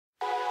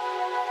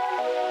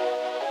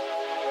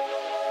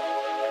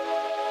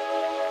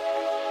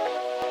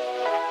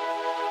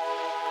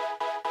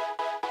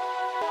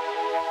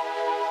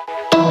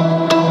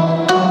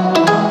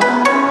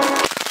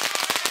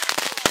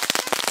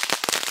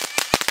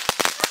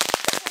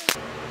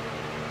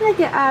Look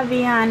at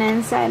Aviana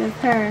inside of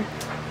her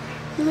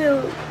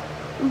little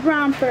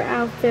romper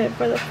outfit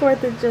for the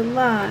 4th of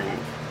July.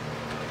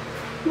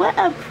 What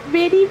a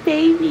pretty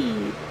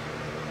baby.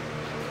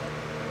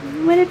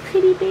 What a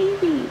pretty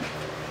baby.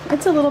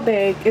 It's a little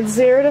big. It's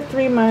 0 to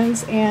 3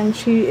 months and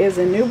she is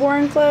in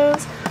newborn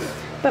clothes.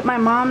 But my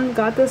mom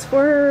got this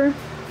for her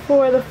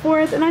for the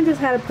 4th and I just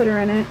had to put her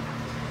in it.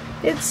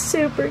 It's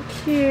super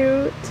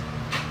cute.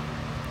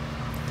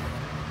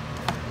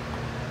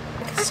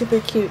 It's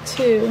super cute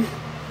too.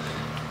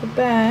 The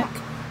back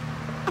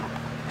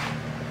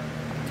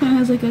kind of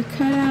has like a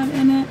cutout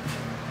in it.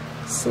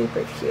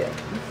 Super cute.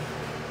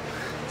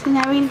 So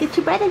now we're gonna get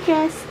your brother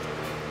dressed.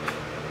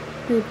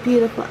 With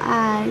beautiful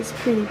eyes,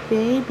 pretty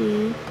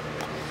baby.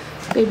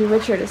 Baby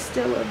Richard is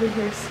still over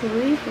here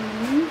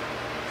sleeping.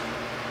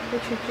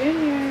 Richard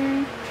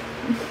Jr.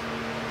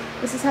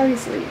 This is how he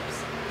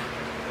sleeps.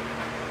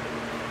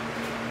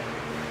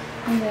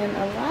 And then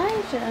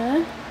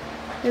Elijah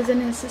is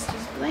in his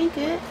sister's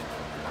blanket.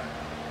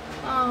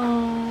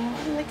 Oh,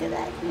 look at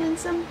that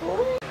handsome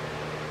boy.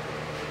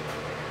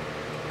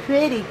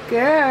 Pretty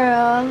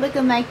girl,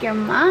 looking like your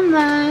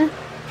mama.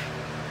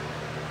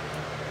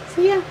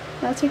 So yeah,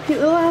 that's her cute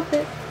little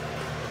outfit.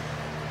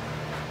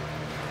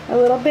 A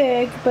little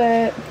big,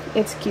 but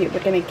it's cute. We're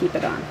gonna keep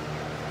it on.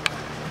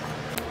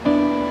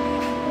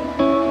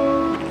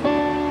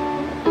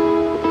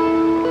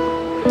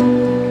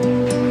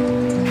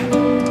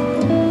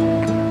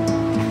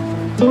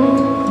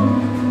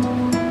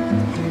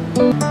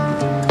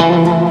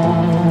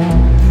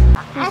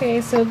 Okay,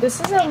 so this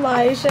is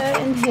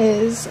Elijah in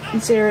his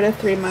 0 to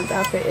 3 month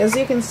outfit. As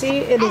you can see,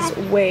 it is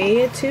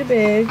way too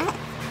big.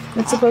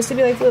 It's supposed to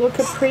be like a little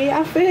capri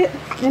outfit,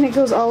 and it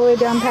goes all the way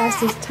down past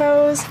his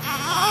toes.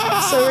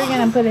 So we're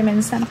gonna put him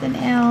in something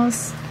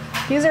else.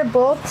 These are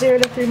both 0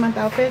 to 3 month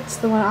outfits,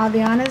 the one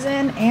Aviana's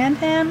in and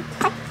him.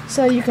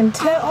 So you can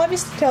tell,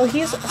 obviously tell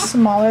he's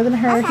smaller than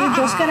her. He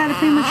just got out of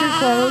premature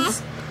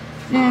clothes,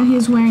 and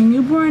he's wearing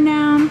newborn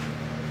now.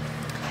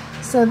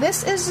 So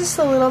this is just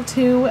a little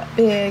too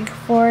big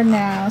for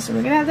now. So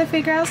we're gonna have to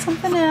figure out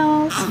something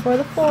else for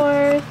the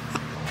 4th.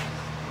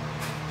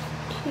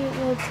 Cute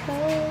little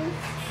toes.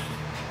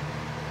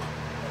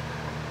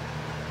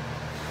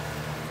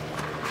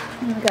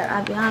 And we got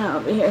Aviana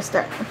over here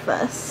starting to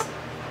fuss.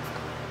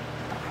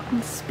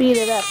 Let's speed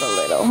it up a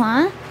little,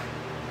 huh?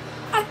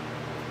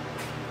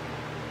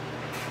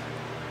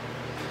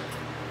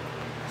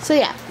 So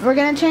yeah, we're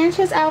gonna change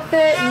his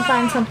outfit and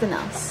find something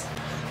else.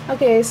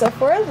 Okay, so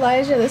for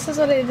Elijah, this is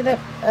what I ended up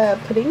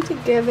putting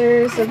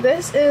together. So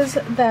this is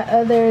that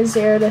other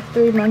 0 to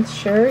 3 month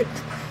shirt,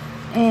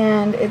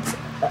 and it's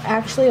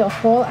actually a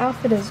whole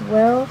outfit as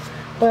well,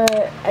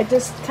 but I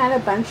just kind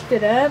of bunched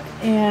it up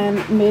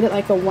and made it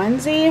like a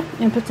onesie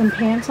and put some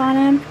pants on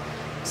him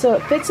so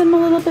it fits him a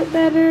little bit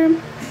better.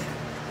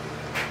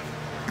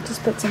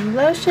 Just put some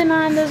lotion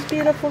on those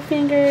beautiful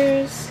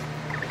fingers.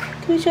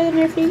 Can we show them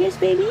your fingers,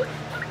 baby?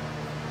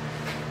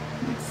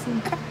 Let's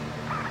see.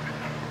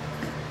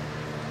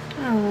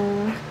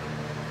 Oh.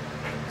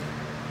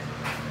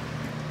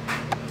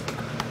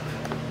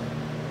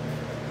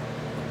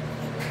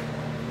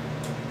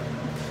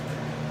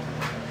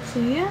 So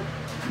yeah,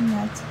 and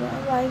that's what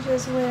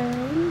Elijah's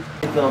wearing.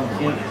 I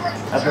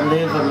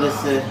believe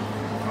Alyssa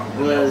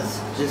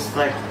was just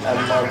like a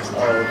month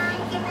old.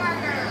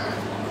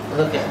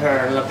 Look at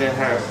her, look at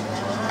her.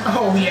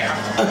 Oh yeah.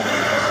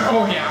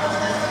 Oh yeah.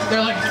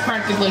 They're like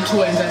practically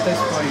twins at this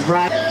point.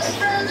 Right.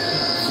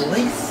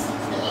 Voice.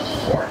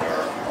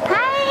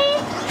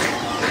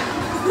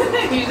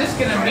 You're just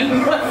gonna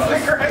mean one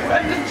cigarette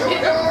by the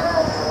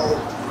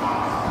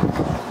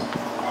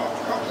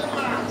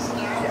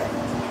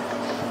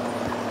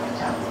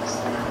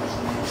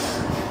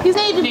His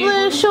navy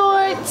blue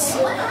shorts.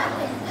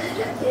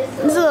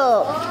 His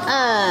little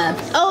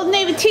Old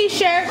Navy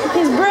t-shirt with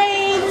his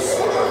braids.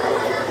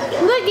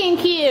 Looking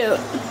cute.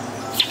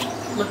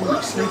 Looking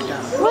like Snoop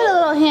Dogg. What a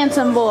little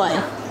handsome boy.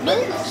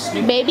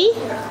 Baby?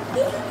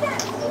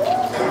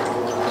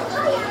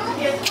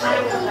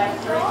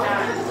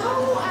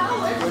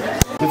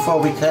 Before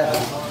we cut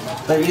them.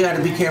 But you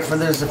gotta be careful,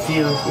 there's a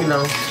few, you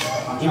know,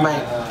 you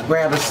might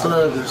grab a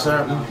slug or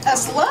something. A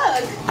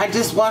slug? I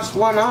just washed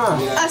one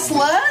off. A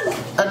slug?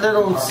 A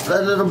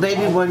little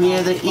baby one,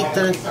 yeah, they eat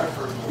it.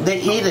 They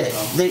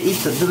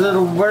eat the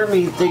little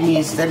wormy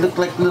thingies that look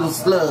like little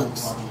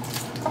slugs.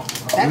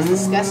 That's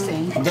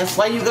disgusting. That's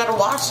why you gotta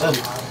wash them.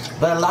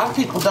 But a lot of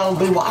people don't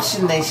be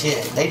washing their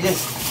shit. They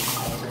just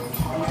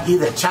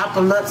either chop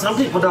them up. Some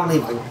people don't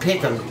even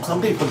pick them.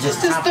 Some people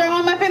just chop throw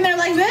them up in there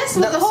like this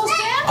with the whole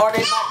stem? Or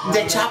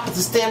they chop the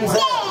stems up.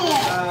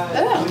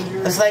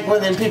 Oh. It's like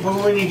when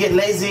you get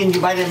lazy and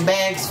you buy them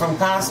bags from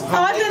Costco.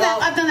 Oh,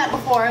 I've done that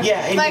before.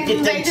 Yeah, and like you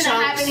get they didn't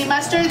have any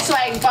mustard, so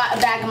I bought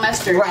a bag of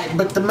mustard. Right,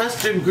 but the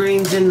mustard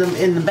greens in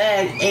the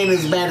bag ain't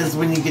as bad as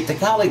when you get the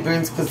collard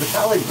greens, because the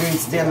collard green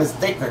stem is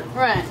thicker.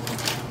 Right.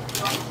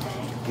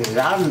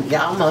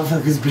 Y'all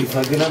motherfuckers be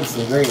fucking up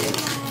some greens.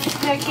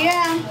 Heck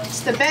yeah,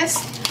 it's the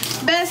best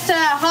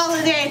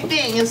holiday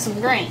thing is some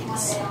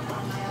greens.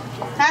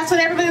 That's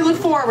what everybody look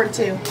forward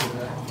to.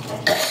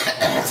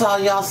 That's all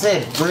y'all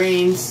said.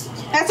 Greens.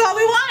 That's all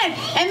we wanted.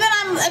 And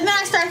then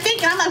I start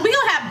thinking, I'm like, we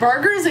gonna have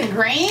burgers and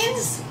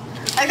grains?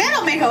 Like that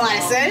don't make a lot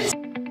of sense.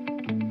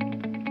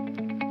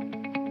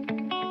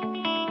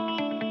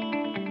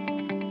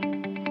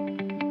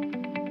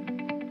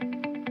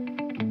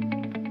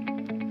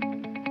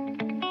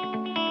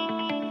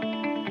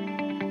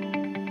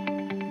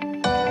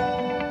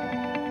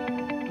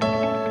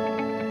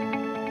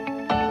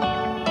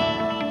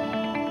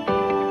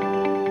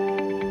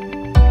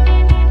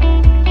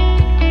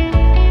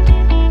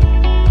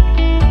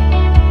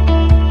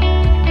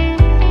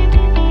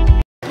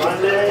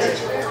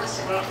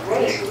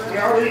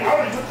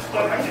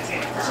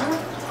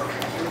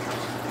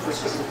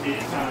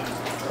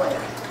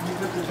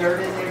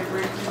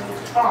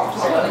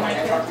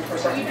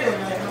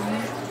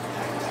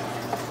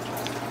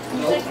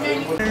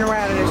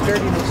 Around in this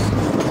dirtiness.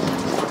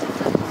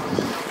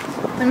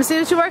 Let me see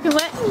what you're working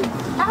with.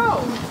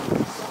 Oh.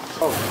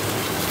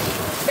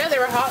 Yeah, they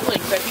were hot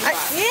links.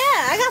 Yeah,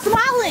 I got some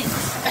hot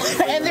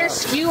links. And there's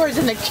skewers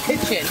in the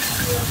kitchen.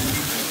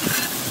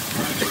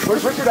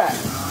 Where's Richard at?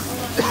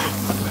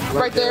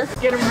 Right there.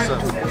 Get him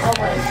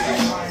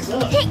right.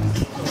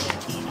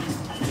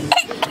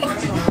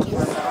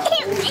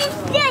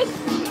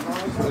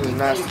 This is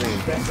nasty.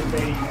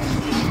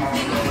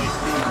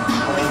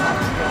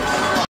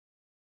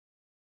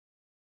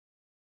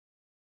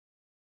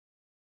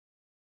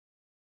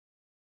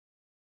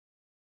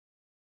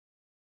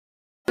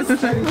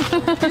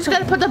 Just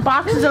gotta put the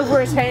boxes over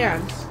his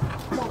hands.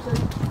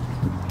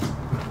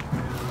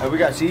 Hey, we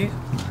got cheese?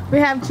 We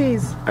have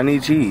cheese. I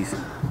need cheese.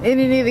 And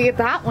you need to get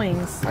the hot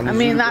wings. I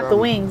mean, not the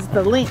wings,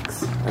 the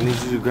links. I need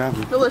you to grab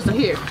them. So listen,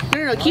 here.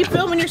 No, keep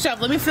filming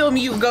yourself. Let me film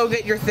you. Go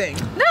get your thing.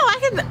 No,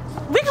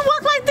 we can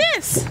walk like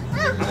this.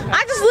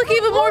 I just look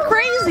even more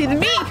crazy to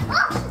me.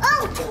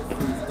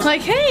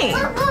 Like, hey,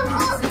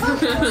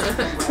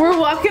 we're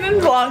walking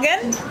and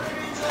vlogging.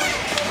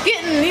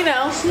 Getting, you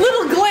know,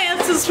 little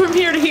glances from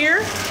here to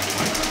here.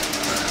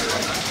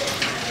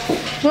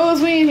 What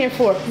was we in here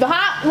for? The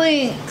hot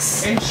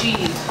links. And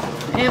cheese.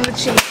 And the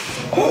cheese.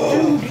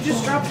 Dude, you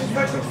just dropped his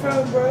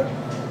microphone, bro.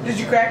 Did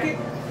you crack it?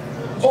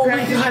 Oh my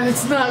god,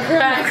 it's not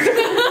cracked.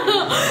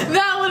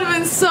 That would have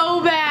been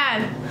so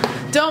bad.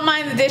 Don't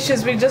mind the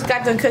dishes, we just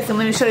got done cooking.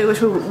 Let me show you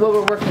what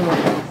we're working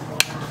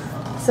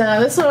with. So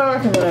this is what we're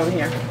working with over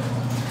here.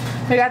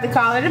 We got the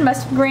collard and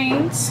mustard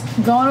greens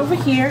going over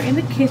here in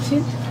the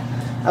kitchen.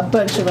 A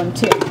bunch of them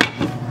too.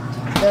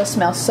 They'll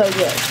smell so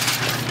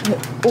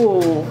good.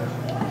 Ooh.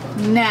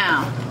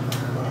 Now,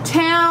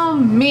 tell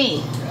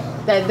me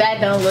that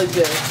don't look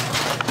good.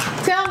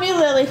 Tell me,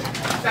 Lily.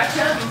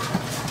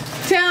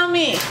 Tell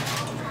me.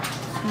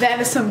 That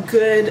is some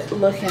good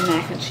looking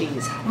mac and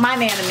cheese. My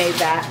Nana made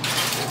that.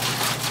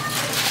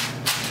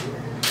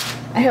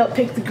 I helped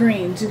pick the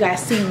greens. You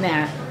guys seen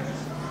that?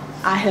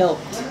 I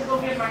helped.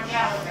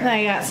 Then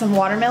I got some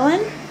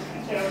watermelon.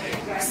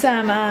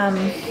 Some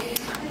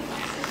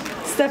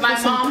stuff My with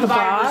some mom's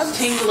body was kebabs.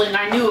 tingling.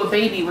 I knew a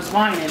baby was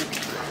whining.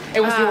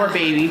 It was your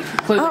baby.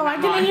 Oh, I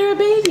didn't hear a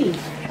baby.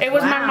 It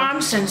was my Wow.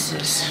 mom's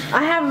senses.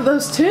 I have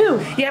those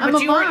too. Yeah, I'm but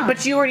a you mom.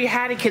 already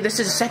had a kid. This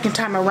is the second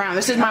time around.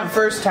 This is my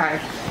first time.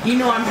 You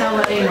know I'm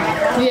hella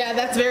anal. Yeah,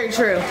 that's very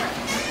true.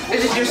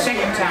 This is your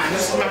second time.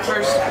 This is my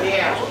first time.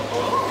 Yeah.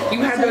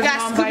 You had We those got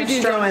mom Scooby Doo vibes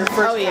strong going. the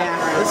first Oh yeah,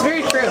 time around. it's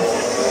very true.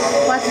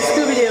 Watch the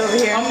Scooby Doo over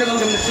here. I'm gonna go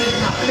get the tea.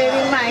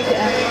 Baby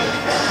Micah.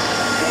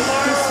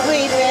 He's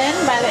sleeping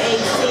by the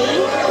AC.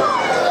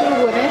 He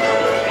wouldn't.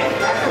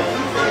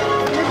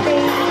 The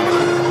baby.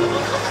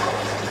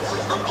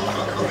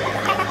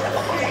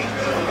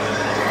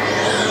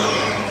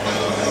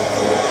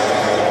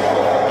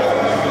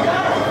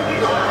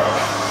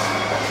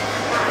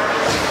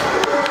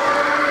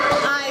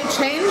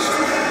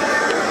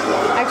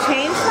 I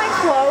changed my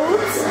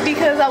clothes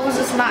because I was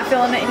just not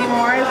feeling it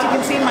anymore. As you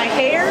can see, my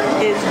hair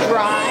is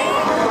dry.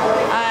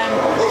 I'm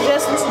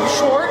just in some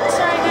shorts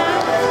right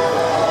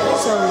now.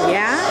 So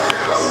yeah.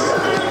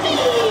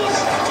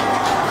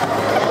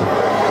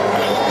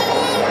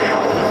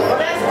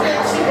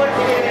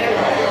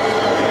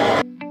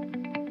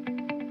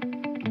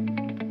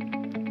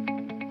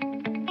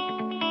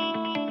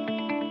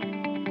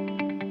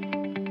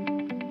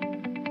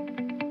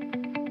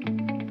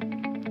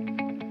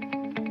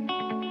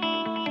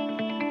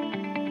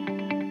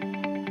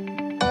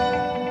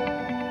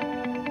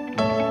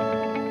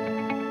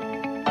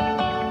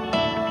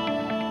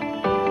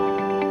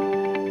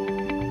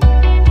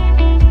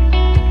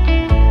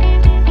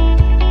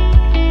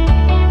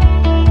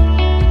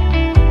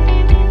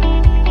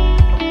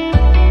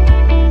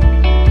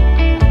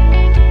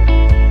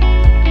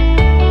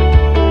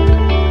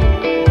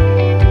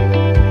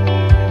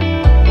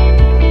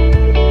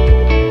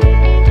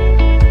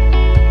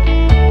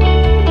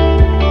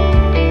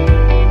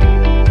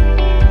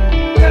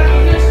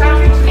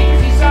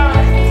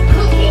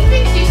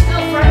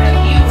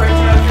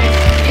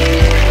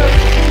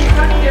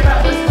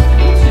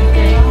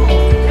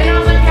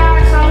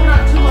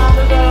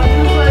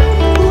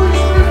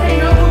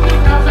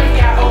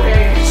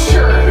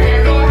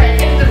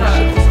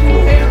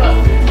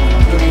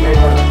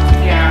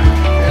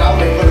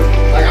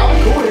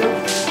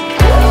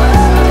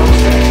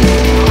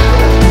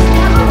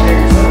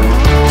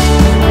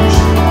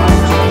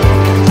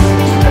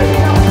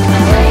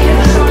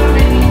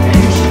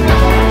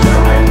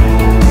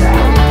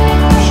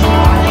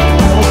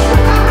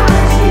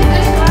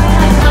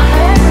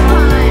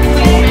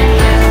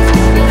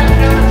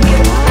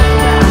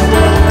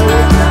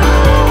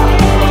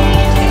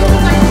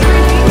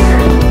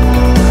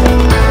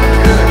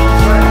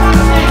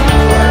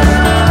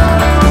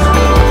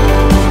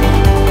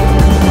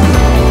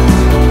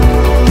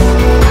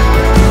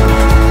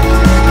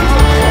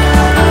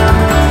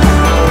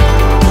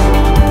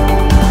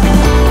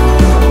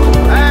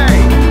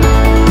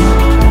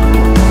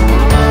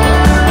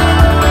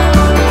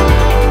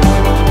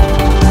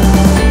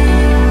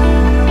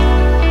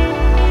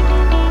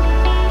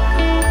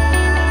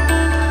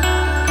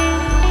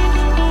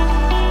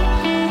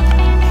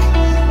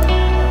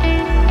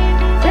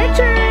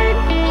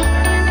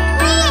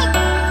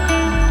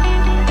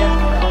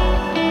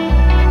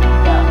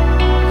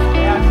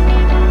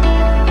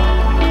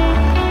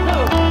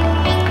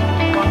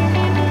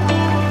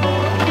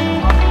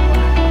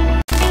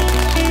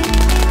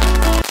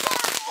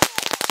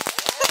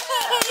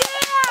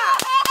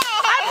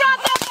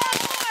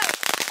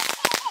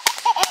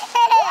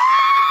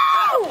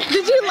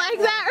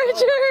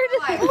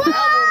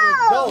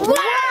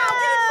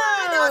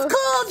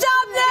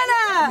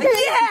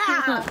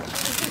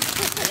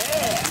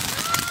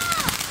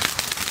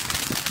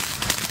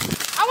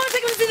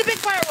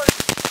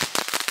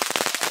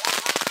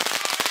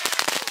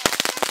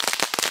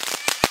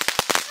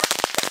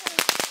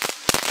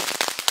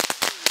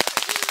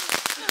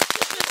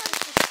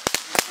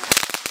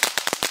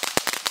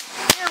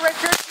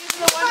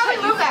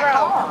 that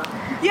car.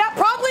 Yeah,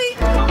 probably.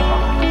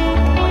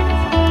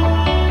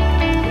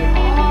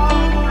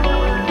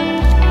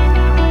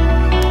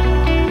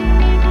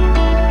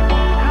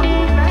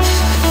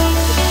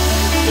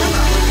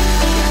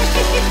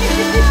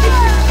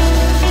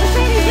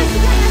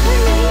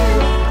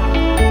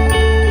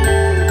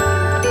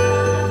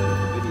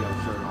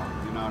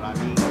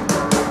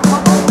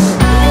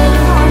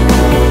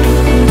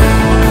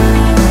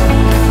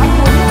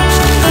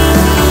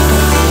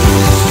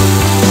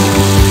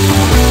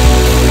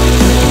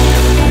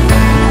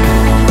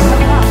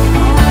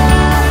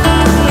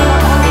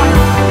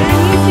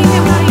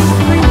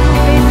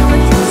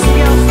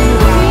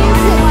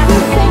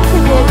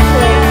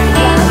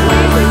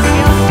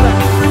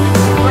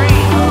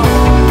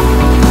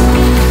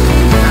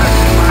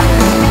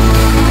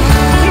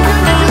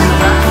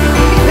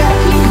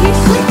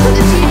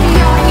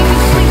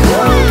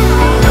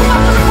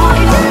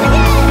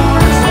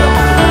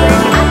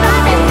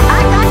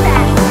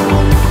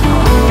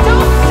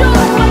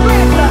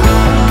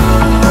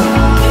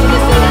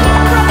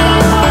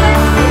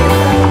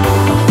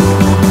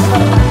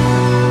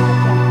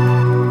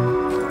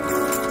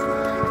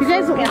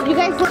 You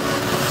guys look. You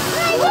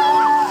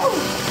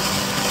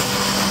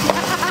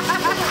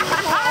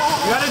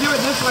gotta do it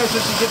this way so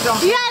she gets on.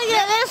 You gotta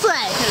get it this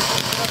way.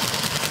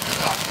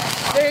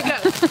 There you go.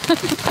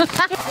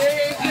 There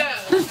you go.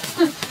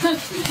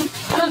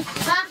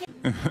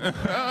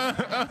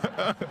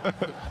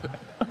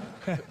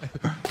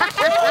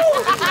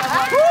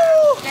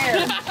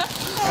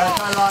 That's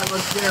my line.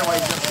 Let's get her while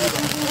you jump through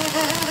them.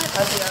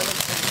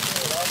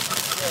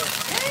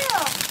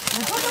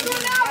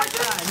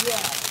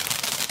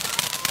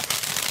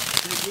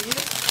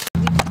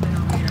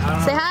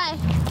 Say hi.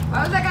 Why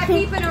was that guy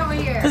peeping over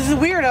here? This is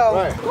weirdo.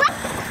 Right.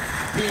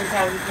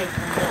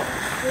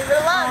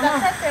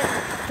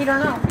 You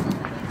don't know.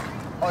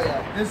 Oh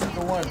yeah, this is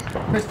the one.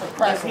 Mr. Does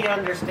Press. he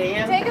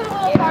understand? Take it a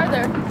little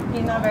farther.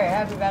 He's not very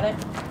happy about it.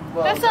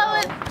 That's all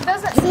it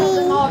doesn't.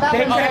 Oh, that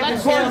They was tried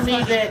to tell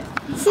me that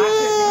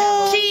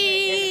I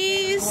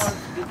Cheese. couldn't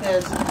have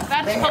because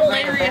That's they had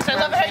hilarious. I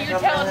love how manufactured you're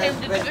telling him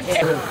to do something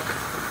it. else.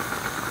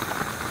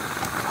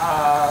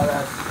 Oh,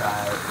 that's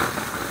right.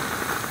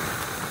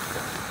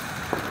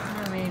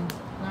 I mean,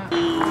 not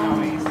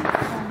always.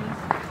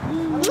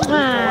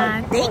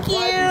 Thank you.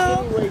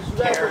 Anyways, you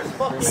guys are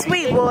fucking.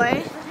 Sweet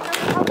boy.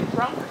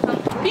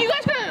 You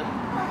guys go.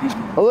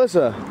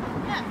 Alyssa.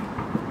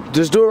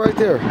 Just do it right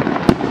there.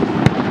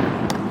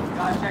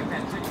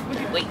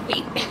 Wait.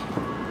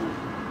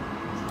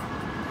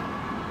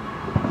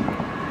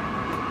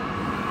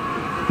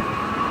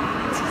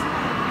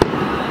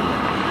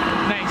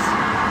 Nice.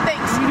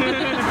 Thanks.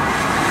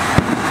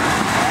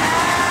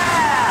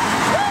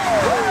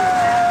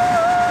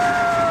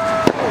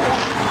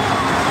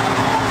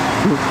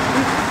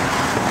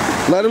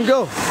 Let him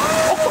go.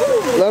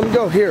 Let him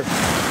go. Here.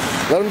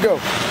 Let him go.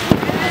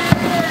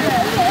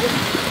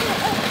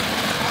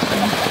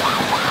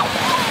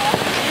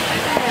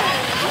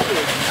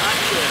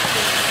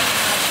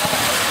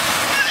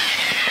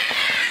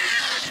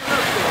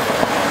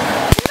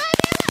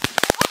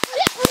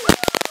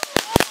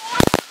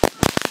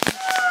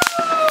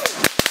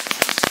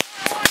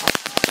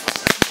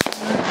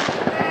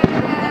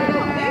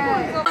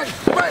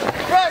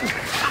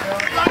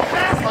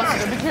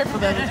 Be careful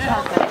though. It's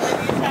chocolate.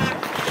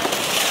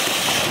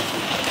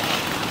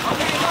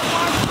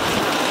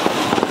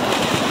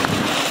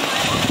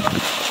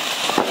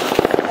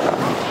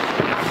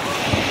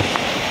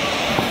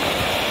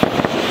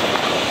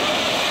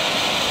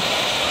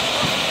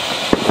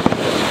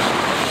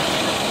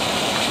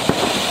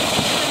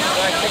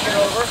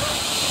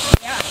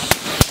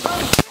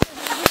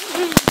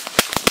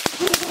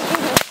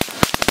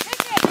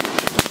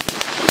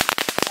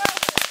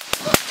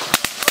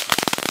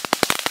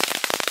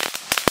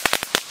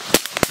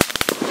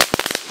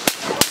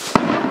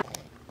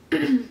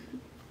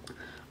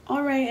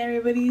 Alright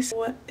everybody,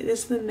 so it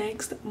is the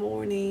next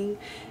morning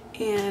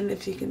and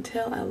if you can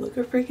tell I look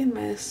a freaking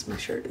mess. My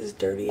shirt is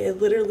dirty. I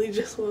literally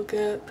just woke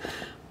up.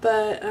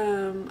 But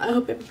I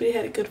hope everybody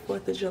had a good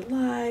 4th of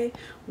July.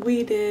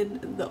 We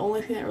did. The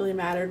only thing that really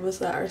mattered was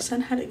that our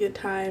son had a good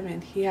time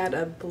and he had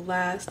a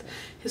blast.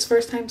 His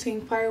first time seeing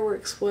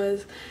fireworks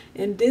was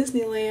in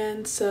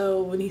Disneyland,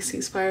 so when he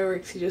sees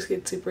fireworks he just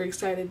gets super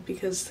excited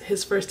because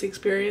his first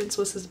experience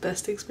was his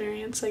best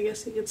experience, I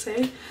guess you could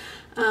say.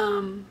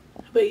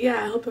 But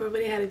yeah, I hope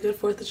everybody had a good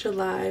 4th of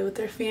July with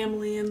their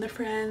family and their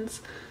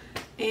friends.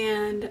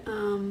 And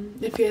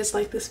if you guys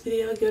like this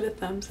video, give it a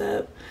thumbs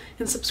up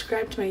and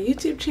subscribe to my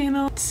YouTube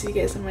channel. See you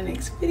guys in my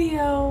next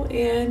video,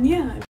 and yeah.